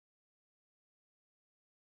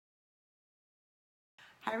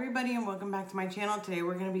Hi everybody and welcome back to my channel. Today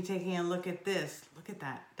we're going to be taking a look at this. Look at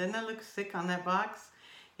that. Doesn't that look sick on that box?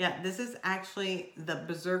 Yeah, this is actually the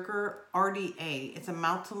Berserker RDA. It's a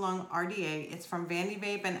mouth to lung RDA. It's from Vandy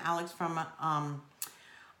Vape and Alex from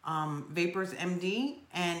VapersMD,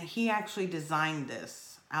 and he actually designed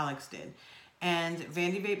this. Alex did. And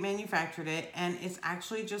Vandy Vape manufactured it, and it's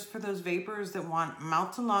actually just for those vapors that want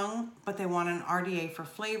mouth to lung, but they want an RDA for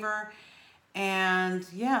flavor. And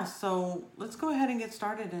yeah, so let's go ahead and get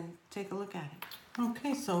started and take a look at it.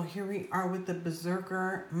 Okay, so here we are with the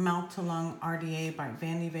Berserker Mouth to Lung RDA by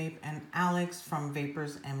Vandy Vape and Alex from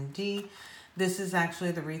VapersMD. This is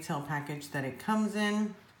actually the retail package that it comes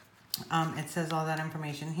in. It says all that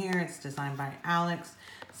information here. It's designed by Alex.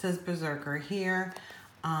 It says Berserker here.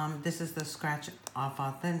 This is the scratch off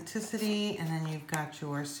authenticity, and then you've got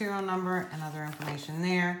your serial number and other information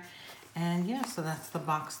there. And yeah, so that's the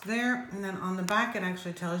box there. And then on the back, it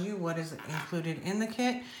actually tells you what is included in the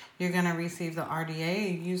kit. You're going to receive the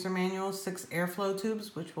RDA user manual, 6 airflow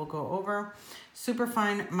tubes, which we'll go over,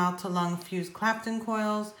 superfine mouth to lung fused Clapton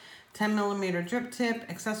coils, 10mm drip tip,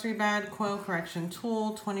 accessory bag, coil correction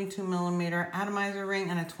tool, 22mm atomizer ring,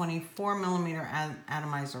 and a 24mm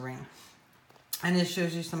atomizer ring. And it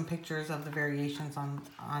shows you some pictures of the variations on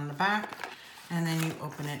the back. And then you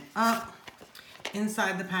open it up.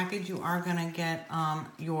 Inside the package, you are going to get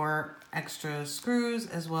your extra screws,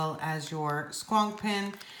 as well as your squonk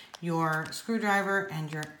pin, your screwdriver,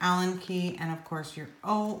 and your Allen key, and of course your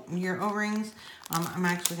O-rings. I'm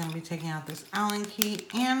actually going to be taking out this Allen key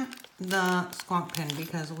and the squonk pin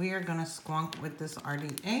because we are going to squonk with this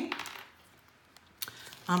RDA.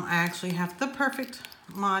 I actually have the perfect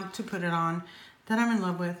mod to put it on that I'm in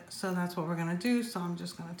love with, so that's what we're going to do. So I'm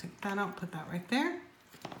just going to take that out, put that right there.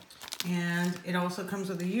 And it also comes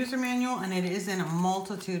with a user manual, and it is in a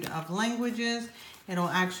multitude of languages. It'll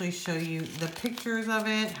actually show you the pictures of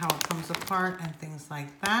it, how it comes apart, and things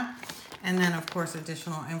like that. And then, of course,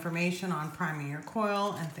 additional information on priming your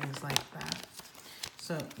coil and things like that.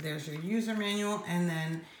 So there's your user manual, and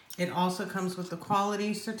then it also comes with the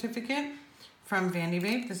quality certificate from Vandy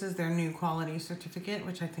Vape. This is their new quality certificate,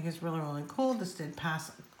 which I think is really, really cool. This did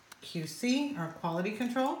pass QC, or quality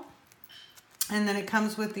control. And then it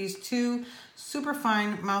comes with these 2 super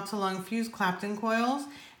fine mouth to lung fused Clapton coils,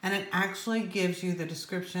 and it actually gives you the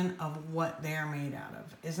description of what they are made out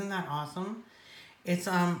of. Isn't that awesome? It's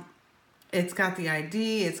got the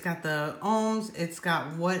ID, it's got the ohms, it's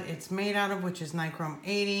got what it's made out of, which is nichrome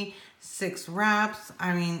 80, 6 wraps.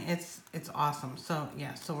 I mean, it's awesome. So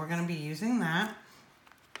yeah, so we're gonna be using that.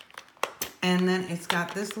 And then it's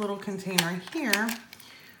got this little container here,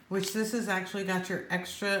 which this has actually got your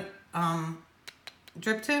extra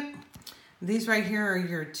drip tip. These right here are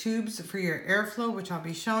your tubes for your airflow, which I'll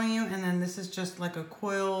be showing you. And then this is just like a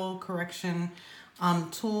coil correction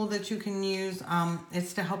tool that you can use.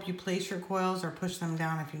 It's to help you place your coils or push them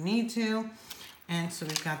down if you need to. And so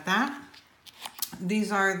we've got that. These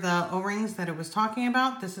are the O-rings that it was talking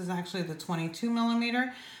about. This is actually the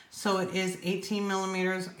 22mm. So it is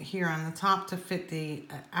 18mm here on the top to fit the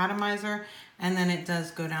atomizer. And then it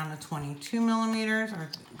does go down to 22mm, or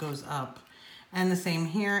it goes up. And the same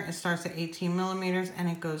here, it starts at 18mm and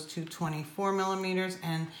it goes to 24mm.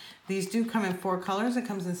 And these do come in 4 colors. It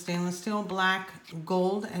comes in stainless steel, black,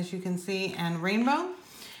 gold, as you can see, and rainbow.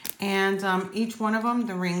 And each one of them,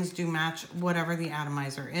 the rings do match whatever the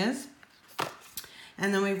atomizer is.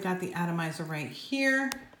 And then we've got the atomizer right here.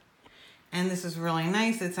 And this is really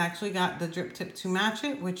nice. It's actually got the drip tip to match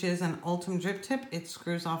it, which is an Ultim drip tip. It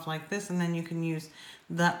screws off like this, and then you can use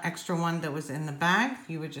the extra one that was in the bag.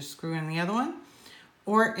 You would just screw in the other one.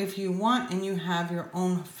 Or if you want and you have your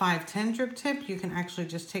own 510 drip tip, you can actually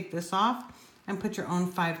just take this off and put your own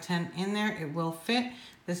 510 in there. It will fit.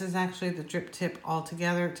 This is actually the drip tip all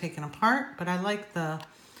together taken apart, but I like the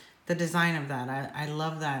design of that. I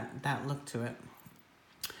love that look to it.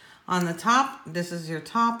 On the top, this is your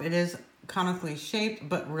top. It is conically shaped,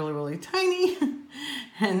 but really, really tiny.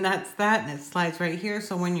 And that's that, and it slides right here.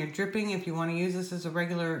 So when you're dripping, if you want to use this as a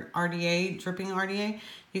regular RDA, dripping RDA,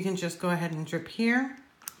 you can just go ahead and drip here.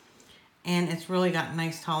 And it's really got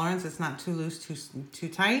nice tolerance. It's not too loose, too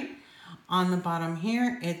tight. On the bottom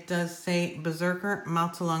here, it does say Berserker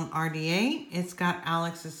Mouth to Lung RDA. It's got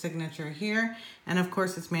Alex's signature here. And of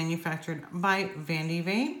course, it's manufactured by Vandy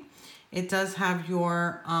Vape. It does have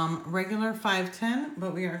your regular 510,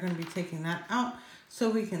 but we are going to be taking that out so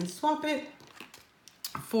we can swap it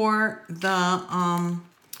for the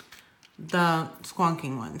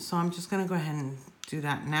squonking one. So I'm just going to go ahead and do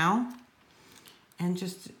that now. And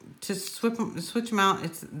just to switch them out,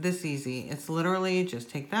 it's this easy. It's literally just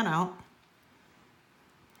take that out.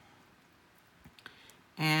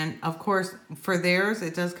 And of course, for theirs,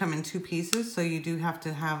 it does come in 2 pieces. So you do have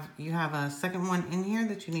to have, you have a second one in here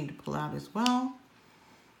that you need to pull out as well.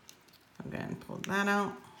 Again, pull that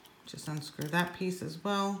out. Just unscrew that piece as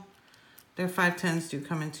well. Their 510s do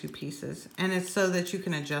come in 2 pieces. And it's so that you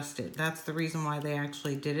can adjust it. That's the reason why they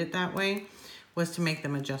actually did it that way, was to make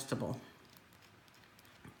them adjustable.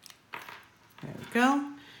 There we go.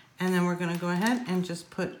 And then we're going to go ahead and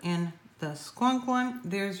just put in the squonk one.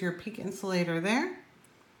 There's your peak insulator there.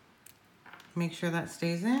 Make sure that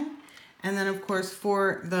stays in. And then of course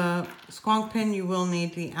for the squonk pin, you will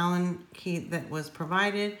need the Allen key that was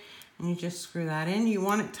provided. And you just screw that in. You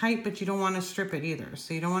want it tight, but you don't want to strip it either.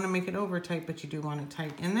 So you don't want to make it over tight, but you do want it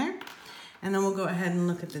tight in there. And then we'll go ahead and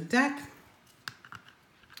look at the deck.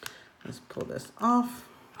 Let's pull this off.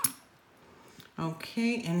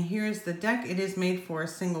 Okay, and here's the deck. It is made for a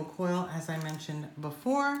single coil, as I mentioned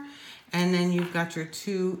before. And then you've got your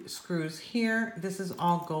 2 screws here. This is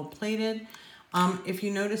all gold plated. If you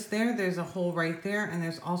notice there's a hole right there, and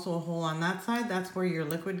there's also a hole on that side. That's where your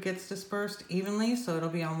liquid gets dispersed evenly, so it'll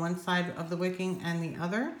be on one side of the wicking and the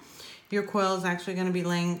other. Your coil is actually going to be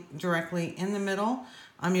laying directly in the middle.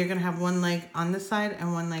 You're going to have one leg on this side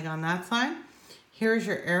and one leg on that side. Here's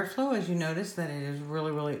your airflow. As you notice that it is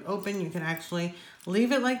really, really open. You can actually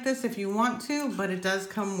leave it like this if you want to, but it does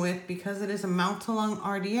come with, because it is a mouth-to-lung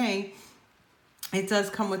RDA, it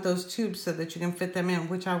does come with those tubes so that you can fit them in,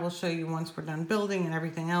 which I will show you once we're done building and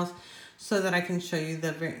everything else, so that I can show you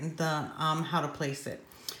the how to place it.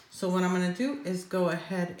 So what I'm going to do is go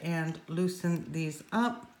ahead and loosen these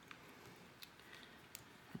up.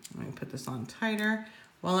 Let me put this on tighter.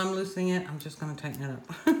 While I'm loosening it, I'm just going to tighten it up.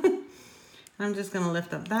 I'm just going to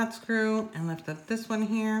lift up that screw and lift up this one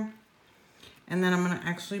here. And then I'm going to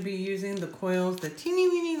actually be using the coils, the teeny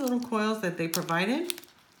weeny little coils that they provided.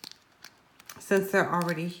 Since they're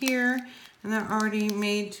already here and they're already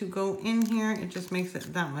made to go in here, it just makes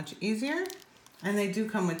it that much easier. And they do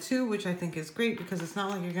come with 2, which I think is great, because it's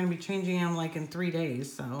not like you're going to be changing them like in 3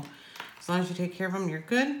 days. So as long as you take care of them, you're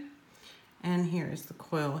good. And here is the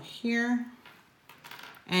coil here.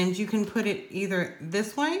 And you can put it either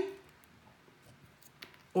this way,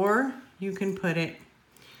 or you can put it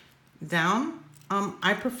down.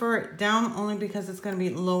 I prefer it down only because it's going to be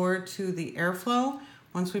lower to the airflow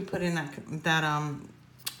once we put in that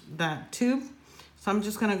tube. So I'm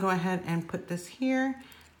just going to go ahead and put this here.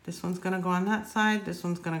 This one's going to go on that side. This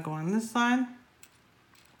one's going to go on this side.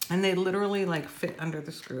 And they literally like fit under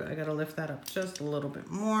the screw. I got to lift that up just a little bit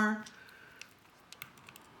more.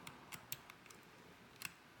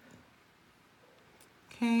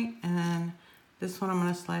 Okay, and then this one I'm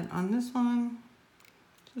going to slide on this one,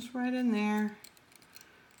 just right in there.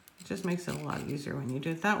 It just makes it a lot easier when you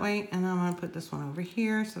do it that way. And then I'm going to put this one over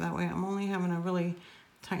here, so that way I'm only having to really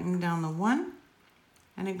tighten down the one.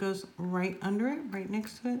 And it goes right under it, right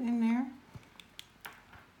next to it in there.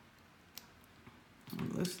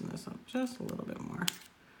 I'll loosen this up just a little bit more.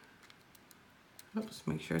 Oops,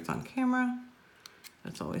 make sure it's on camera.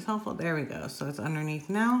 That's always helpful. There we go. So it's underneath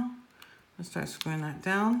now. Let's start screwing that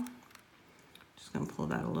down. Just going to pull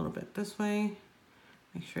that a little bit this way.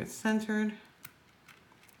 Make sure it's centered.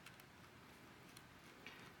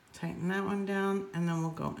 Tighten that one down, and then we'll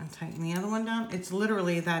go and tighten the other one down. It's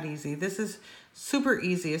literally that easy. This is super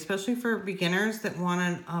easy, especially for beginners that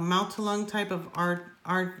want a mouth-to-lung type of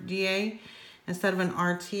RDA instead of an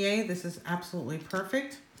RTA. This is absolutely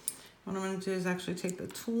perfect. What I'm going to do is actually take the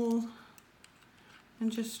tool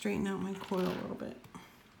and just straighten out my coil a little bit.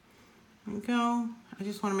 There we go. I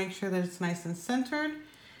just want to make sure that it's nice and centered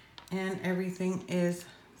and everything is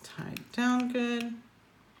tied down good.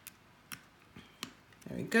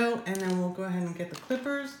 There we go. And then we'll go ahead and get the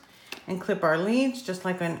clippers and clip our leads just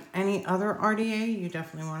like on any other RDA. You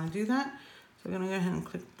definitely want to do that. So we're going to go ahead and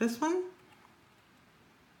clip this one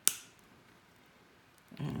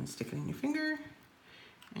and stick it in your finger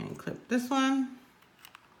and clip this one.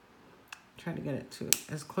 Try to get it to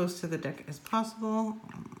as close to the deck as possible.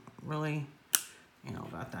 Really, you know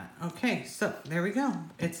about that. Okay, so there we go.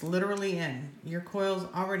 It's literally in. Your coil's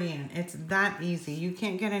already in. It's that easy. You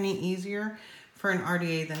can't get any easier for an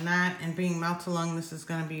RDA than that. And being mouth to lung, this is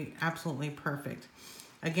going to be absolutely perfect.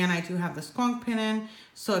 Again, I do have the squonk pin in.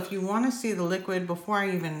 So if you want to see the liquid, before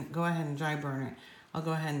I even go ahead and dry burn it, I'll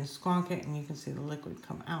go ahead and squonk it and you can see the liquid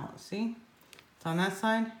come out. See? It's on that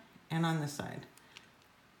side and on this side.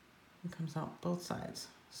 It comes out both sides.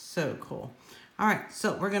 So cool. All right,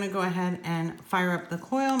 so we're going to go ahead and fire up the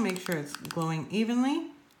coil, make sure it's glowing evenly.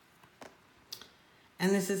 And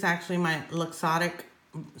this is actually my Luxottic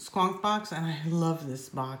squonk box, and I love this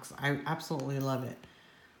box. I absolutely love it.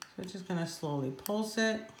 So I'm just going to slowly pulse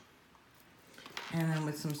it. And then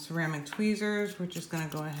with some ceramic tweezers, we're just gonna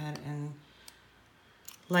go ahead and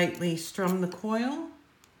lightly strum the coil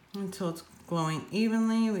until it's glowing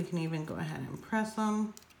evenly. We can even go ahead and press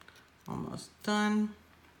them. Almost done.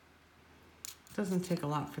 Doesn't take a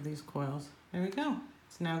lot for these coils. There we go.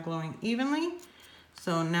 It's now glowing evenly.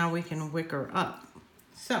 So now we can wick her up.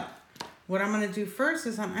 So what I'm gonna do first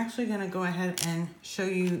is I'm actually gonna go ahead and show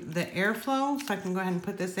you the airflow. So I can go ahead and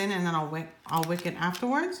put this in and then I'll wick it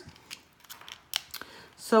afterwards.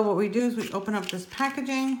 So what we do is we open up this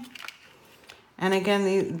packaging. And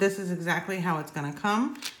again, this is exactly how it's gonna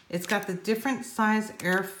come. It's got the different size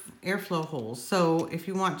airflow holes. So if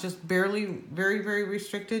you want just barely, very, very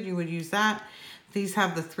restricted, you would use that. These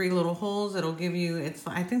have the 3 little holes. It'll give you,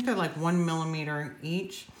 I think they're like 1 millimeter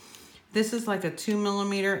each. This is like a 2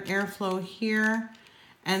 millimeter airflow here.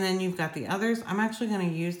 And then you've got the others. I'm actually gonna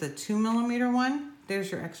use the 2 millimeter one.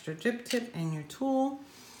 There's your extra drip tip and your tool.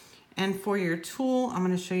 And for your tool, I'm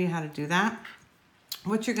gonna show you how to do that.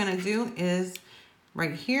 What you're gonna do is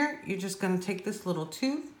right here, you're just gonna take this little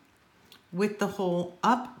tube with the hole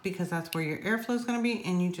up because that's where your airflow is gonna be,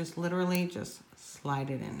 and you just literally just slide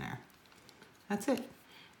it in there. That's it.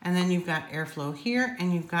 And then you've got airflow here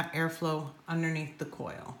and you've got airflow underneath the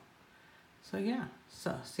coil. So yeah,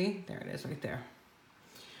 so see, there it is right there.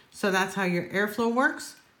 So that's how your airflow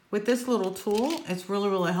works. With this little tool, it's really,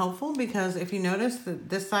 really helpful because if you notice that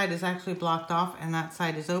this side is actually blocked off and that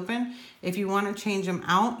side is open, if you want to change them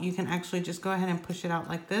out, you can actually just go ahead and push it out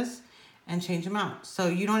like this and change them out. So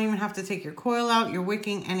you don't even have to take your coil out, your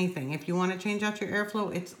wicking, anything. If you want to change out your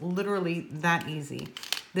airflow, it's literally that easy.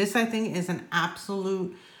 This, I think, is an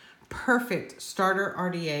absolute perfect starter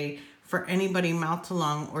RDA for anybody mouth to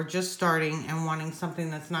lung or just starting and wanting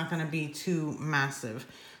something that's not going to be too massive.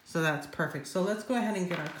 So that's perfect. So let's go ahead and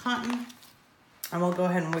get our cotton and we'll go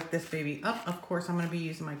ahead and wick this baby up. Of course, I'm going to be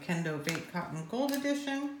using my Kendo Vape Cotton Gold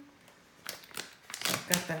Edition. So I've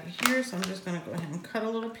got that here. So I'm just going to go ahead and cut a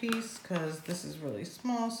little piece because this is really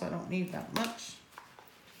small. So I don't need that much.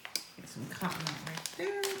 Get some cotton out right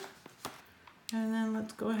there. And then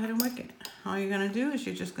let's go ahead and wick it. All you're going to do is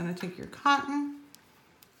you're just going to take your cotton.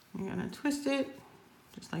 You're going to twist it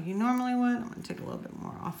just like you normally would. I'm going to take a little bit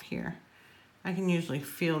more off here. I can usually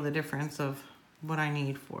feel the difference of what I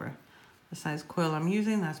need for the size coil I'm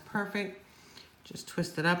using. That's perfect. Just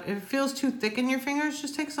twist it up. If it feels too thick in your fingers,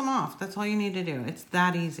 just take some off. That's all you need to do. It's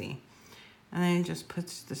that easy. And then you just put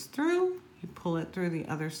this through. You pull it through the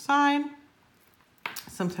other side.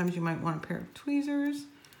 Sometimes you might want a pair of tweezers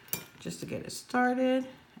just to get it started.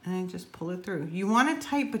 And then just pull it through. You want it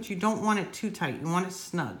tight, but you don't want it too tight. You want it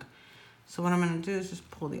snug. So what I'm going to do is just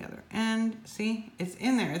pull the other end. See, it's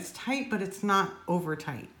in there. It's tight, but it's not over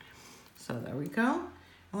tight. So there we go.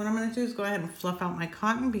 And what I'm going to do is go ahead and fluff out my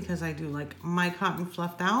cotton because I do like my cotton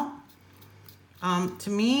fluffed out. To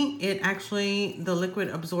me, it actually, the liquid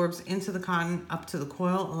absorbs into the cotton up to the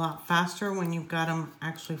coil a lot faster when you've got them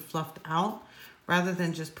actually fluffed out rather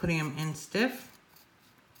than just putting them in stiff.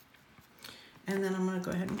 And then I'm going to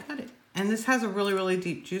go ahead and cut it. And this has a really, really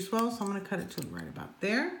deep juice well, so I'm going to cut it to right about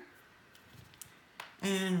there.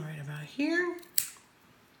 And right about here.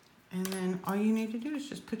 And then all you need to do is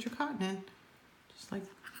just put your cotton in. Just like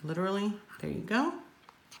literally, there you go.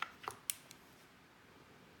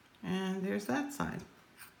 And there's that side.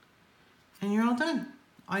 And you're all done.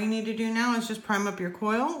 All you need to do now is just prime up your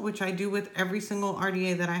coil, which I do with every single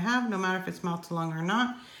RDA that I have, no matter if it's mouth to lung or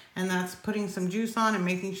not. And that's putting some juice on and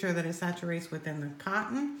making sure that it saturates within the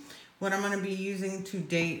cotton. What I'm going to be using to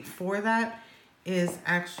date for that is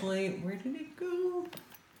actually, where did it go?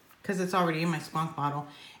 Because it's already in my skunk bottle,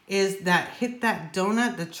 is that Hit That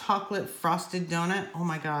Donut, the chocolate frosted donut. Oh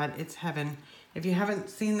my God, it's heaven. If you haven't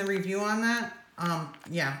seen the review on that,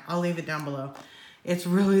 yeah, I'll leave it down below. It's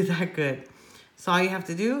really that good. So all you have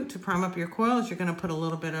to do to prime up your coil is you're going to put a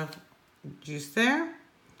little bit of juice there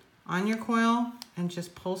on your coil and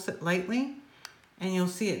just pulse it lightly and you'll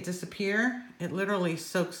see it disappear. It literally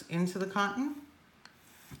soaks into the cotton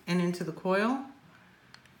and into the coil.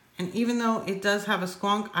 And even though it does have a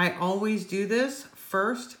squonk, I always do this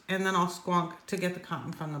first and then I'll squonk to get the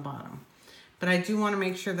cotton from the bottom. But I do want to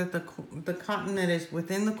make sure that the cotton that is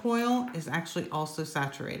within the coil is actually also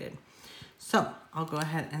saturated. So I'll go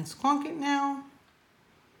ahead and squonk it now.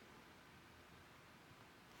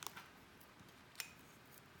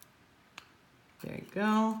 There you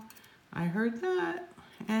go. I heard that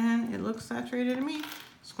and it looks saturated to me.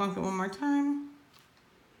 Squonk it one more time.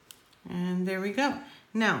 And there we go.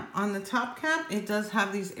 Now on the top cap, it does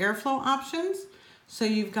have these airflow options. So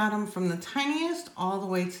you've got them from the tiniest all the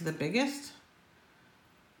way to the biggest.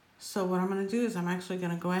 So what I'm going to do is I'm actually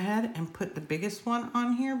going to go ahead and put the biggest one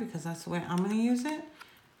on here because that's the way I'm going to use it.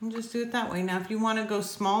 And just do it that way. Now, if you want to go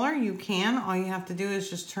smaller, you can. All you have to do is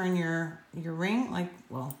just turn your ring like,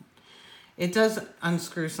 well, it does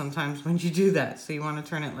unscrew sometimes when you do that. So you want to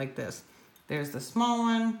turn it like this. There's the small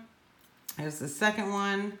one. There's the second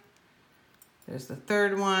one. There's the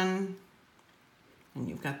third one. And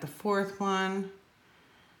you've got the fourth one.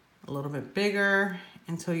 A little bit bigger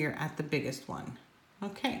until you're at the biggest one.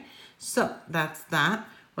 Okay, so that's that.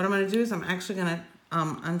 What I'm going to do is I'm actually going to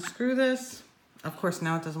unscrew this. Of course,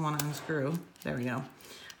 now it doesn't want to unscrew. There we go.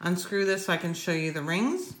 Unscrew this so I can show you the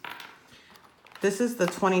rings. This is the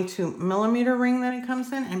 22 millimeter ring that it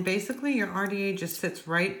comes in, and basically your RDA just fits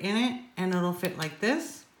right in it, and it'll fit like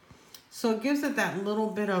this. So it gives it that little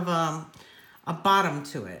bit of a bottom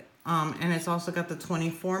to it. And it's also got the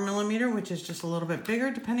 24 millimeter, which is just a little bit bigger,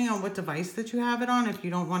 depending on what device that you have it on. If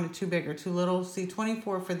you don't want it too big or too little, see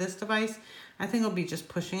 24 for this device, I think I'll be just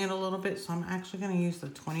pushing it a little bit. So I'm actually going to use the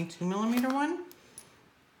 22 millimeter one.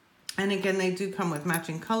 And again, they do come with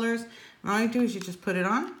matching colors. And all you do is you just put it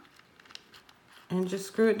on and just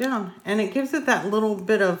screw it down. And it gives it that little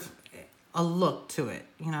bit of a look to it,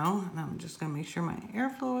 you know. And I'm just going to make sure my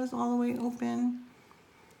airflow is all the way open.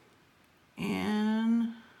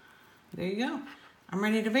 And there you go. I'm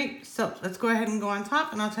ready to vape. So let's go ahead and go on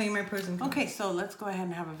top and I'll tell you my pros and cons. Okay, so let's go ahead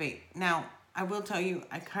and have a vape. Now, I will tell you,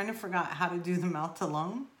 I kind of forgot how to do the mouth to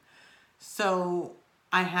lung. So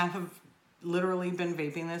I have literally been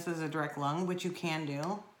vaping this as a direct lung, which you can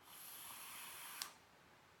do.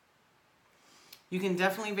 You can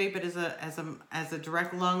definitely vape it as a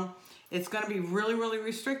direct lung. It's going to be really, really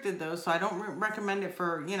restricted though. So I don't recommend it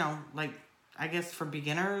for, you know, like, I guess for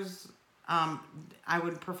beginners. I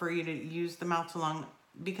would prefer you to use the mouth to lung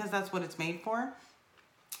because that's what it's made for.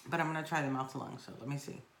 But I'm going to try the mouth to lung. So let me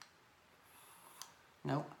see.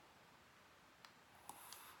 Nope.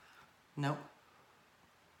 Nope.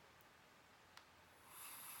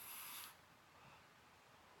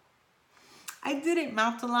 I did it,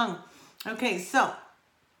 mouth to lung. Okay, so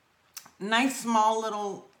nice small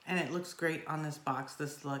little, and it looks great on this box,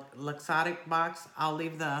 this Luxottic box. I'll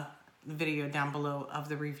leave the video down below of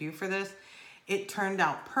the review for this. It turned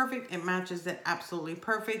out perfect. It matches it absolutely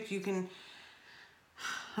perfect. You can,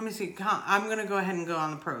 let me see, I'm going to go ahead and go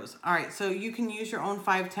on the pros. All right, so you can use your own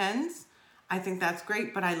 510s. I think that's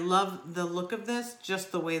great, but I love the look of this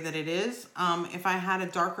just the way that it is. If I had a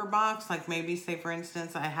darker box, like maybe say for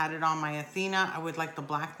instance, I had it on my Athena, I would like the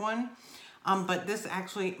black one. But this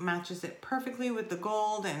actually matches it perfectly with the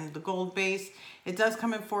gold and the gold base. It does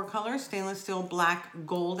come in 4 colors, stainless steel, black,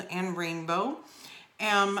 gold, and rainbow.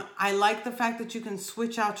 I like the fact that you can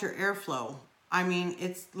switch out your airflow. I mean,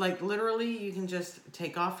 it's like literally you can just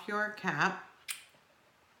take off your cap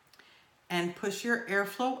and push your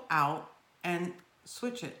airflow out and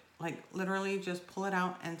switch it. Like literally just pull it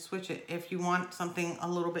out and switch it. If you want something a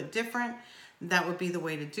little bit different, that would be the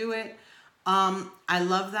way to do it. I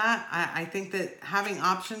love that. I think that having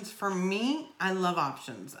options, for me, I love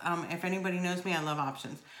options. If anybody knows me, I love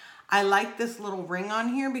options. I like this little ring on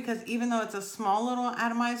here because even though it's a small little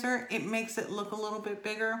atomizer, it makes it look a little bit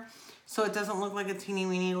bigger. So it doesn't look like a teeny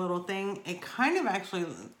weeny little thing. It kind of actually,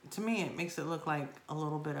 to me, it makes it look like a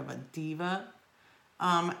little bit of a diva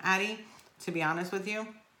Addy, to be honest with you.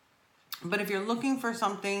 But if you're looking for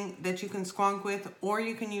something that you can squonk with, or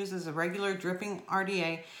you can use as a regular dripping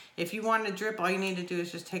RDA, if you want to drip, all you need to do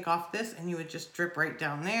is just take off this and you would just drip right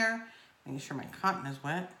down there. Making sure my cotton is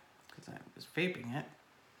wet because I was vaping it.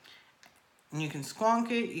 And you can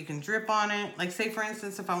squonk it, you can drip on it. Like say for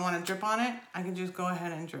instance, if I want to drip on it, I can just go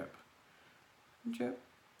ahead and drip. Drip,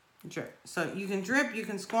 drip. So you can drip, you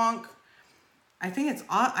can squonk. I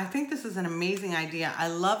think this is an amazing idea. I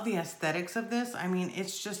love the aesthetics of this. I mean,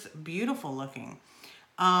 it's just beautiful looking.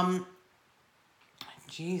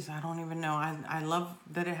 Geez, I don't even know. I love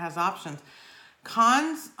that it has options.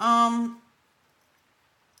 Cons, oh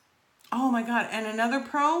my God. And another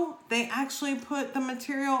pro, they actually put the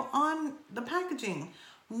material on the packaging.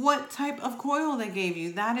 What type of coil they gave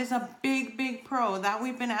you. That is a big, big pro that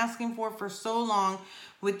we've been asking for so long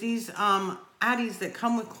with these Addies that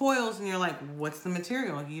come with coils, and you're like, what's the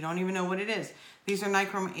material? You don't even know what it is. These are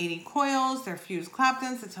Nichrome 80 coils. They're fused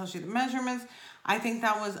Claptons. It tells you the measurements. I think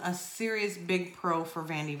that was a serious big pro for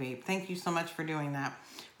Vandy Vape. Thank you so much for doing that.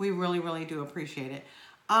 We really, really do appreciate it.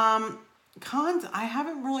 Cons, I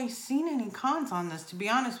haven't really seen any cons on this, to be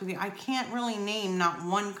honest with you. I can't really name not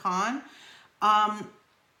one con.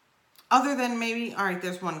 Other than maybe, all right,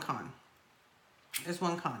 there's one con. There's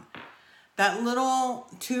one con. That little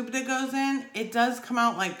tube that goes in, it does come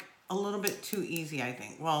out like a little bit too easy, I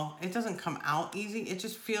think. Well, it doesn't come out easy. It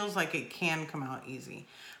just feels like it can come out easy.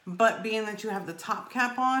 But being that you have the top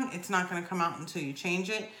cap on, it's not going to come out until you change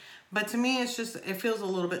it. But to me, it's just, it feels a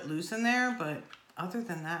little bit loose in there. But other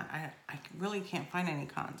than that, I really can't find any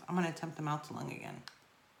cons. I'm going to attempt the mouth to lung again.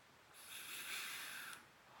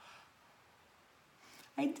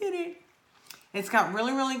 I did it. It's got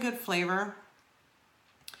really, really good flavor.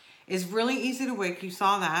 It's really easy to wick. You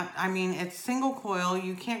saw that. I mean, it's single coil.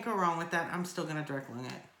 You can't go wrong with that. I'm still going to direct lung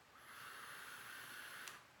it.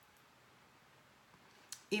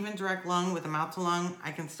 Even direct lung with a mouth to lung,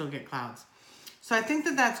 I can still get clouds. So I think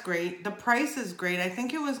that that's great. The price is great. I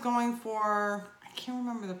think it was going for, I can't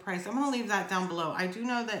remember the price. I'm going to leave that down below. I do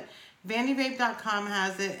know that VandyVape.com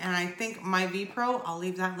has it, and I think my VPro, I'll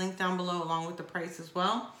leave that link down below along with the price as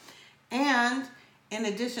well. And in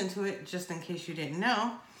addition to it, just in case you didn't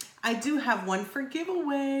know, I do have one for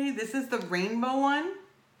giveaway. This is the rainbow one.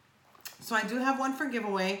 So I do have one for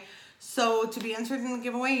giveaway. So to be entered in the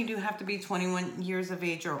giveaway, you do have to be 21 years of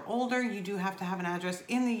age or older. You do have to have an address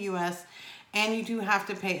in the US, and you do have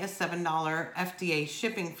to pay a $7 FDA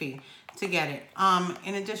shipping fee to get it.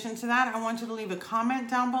 In addition to that, I want you to leave a comment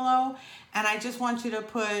down below, and I just want you to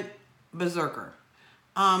put Berserker.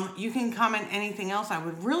 You can comment anything else. I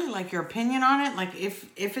would really like your opinion on it. Like if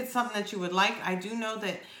it's something that you would like. I do know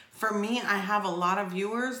that for me, I have a lot of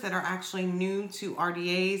viewers that are actually new to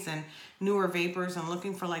RDAs and newer vapors and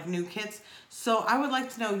looking for like new kits. So I would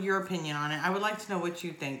like to know your opinion on it. I would like to know what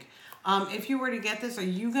you think. If you were to get this, are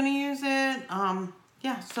you going to use it?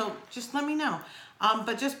 Yeah, so just let me know.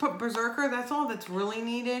 But just put Berserker. That's all that's really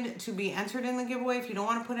needed to be entered in the giveaway. If you don't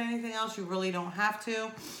want to put anything else, you really don't have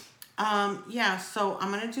to. Yeah, so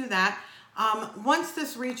I'm going to do that. Once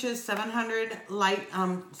this reaches 700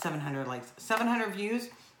 views,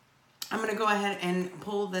 I'm going to go ahead and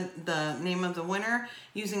pull the name of the winner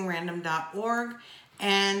using random.org.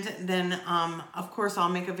 And then, of course, I'll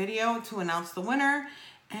make a video to announce the winner.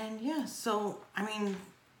 And yeah, so, I mean,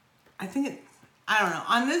 I think I don't know.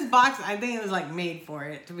 On this box, I think it was like made for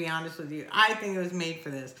it, to be honest with you. I think it was made for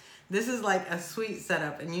this. This is like a sweet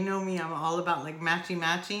setup. And you know me, I'm all about like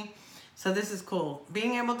matchy-matchy. So this is cool.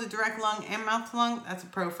 Being able to direct lung and mouth to lung, that's a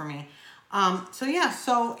pro for me. So yeah,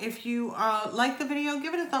 so if you like the video,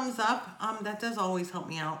 give it a thumbs up. That does always help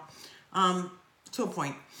me out to a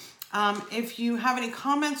point. If you have any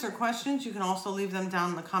comments or questions, you can also leave them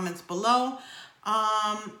down in the comments below.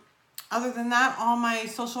 Other than that, all my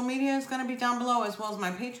social media is going to be down below, as well as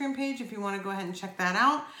my Patreon page if you want to go ahead and check that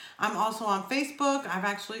out. I'm also on Facebook. I've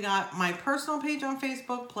actually got my personal page on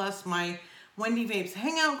Facebook, plus my Wendy Vapes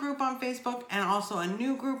Hangout group on Facebook, and also a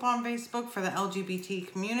new group on Facebook for the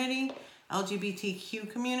LGBTQ community.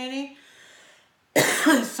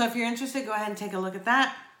 So if you're interested, go ahead and take a look at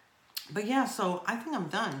that. But yeah, so I think I'm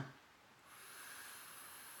done.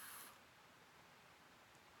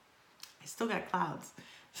 I still got clouds.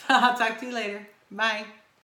 So I'll talk to you later. Bye.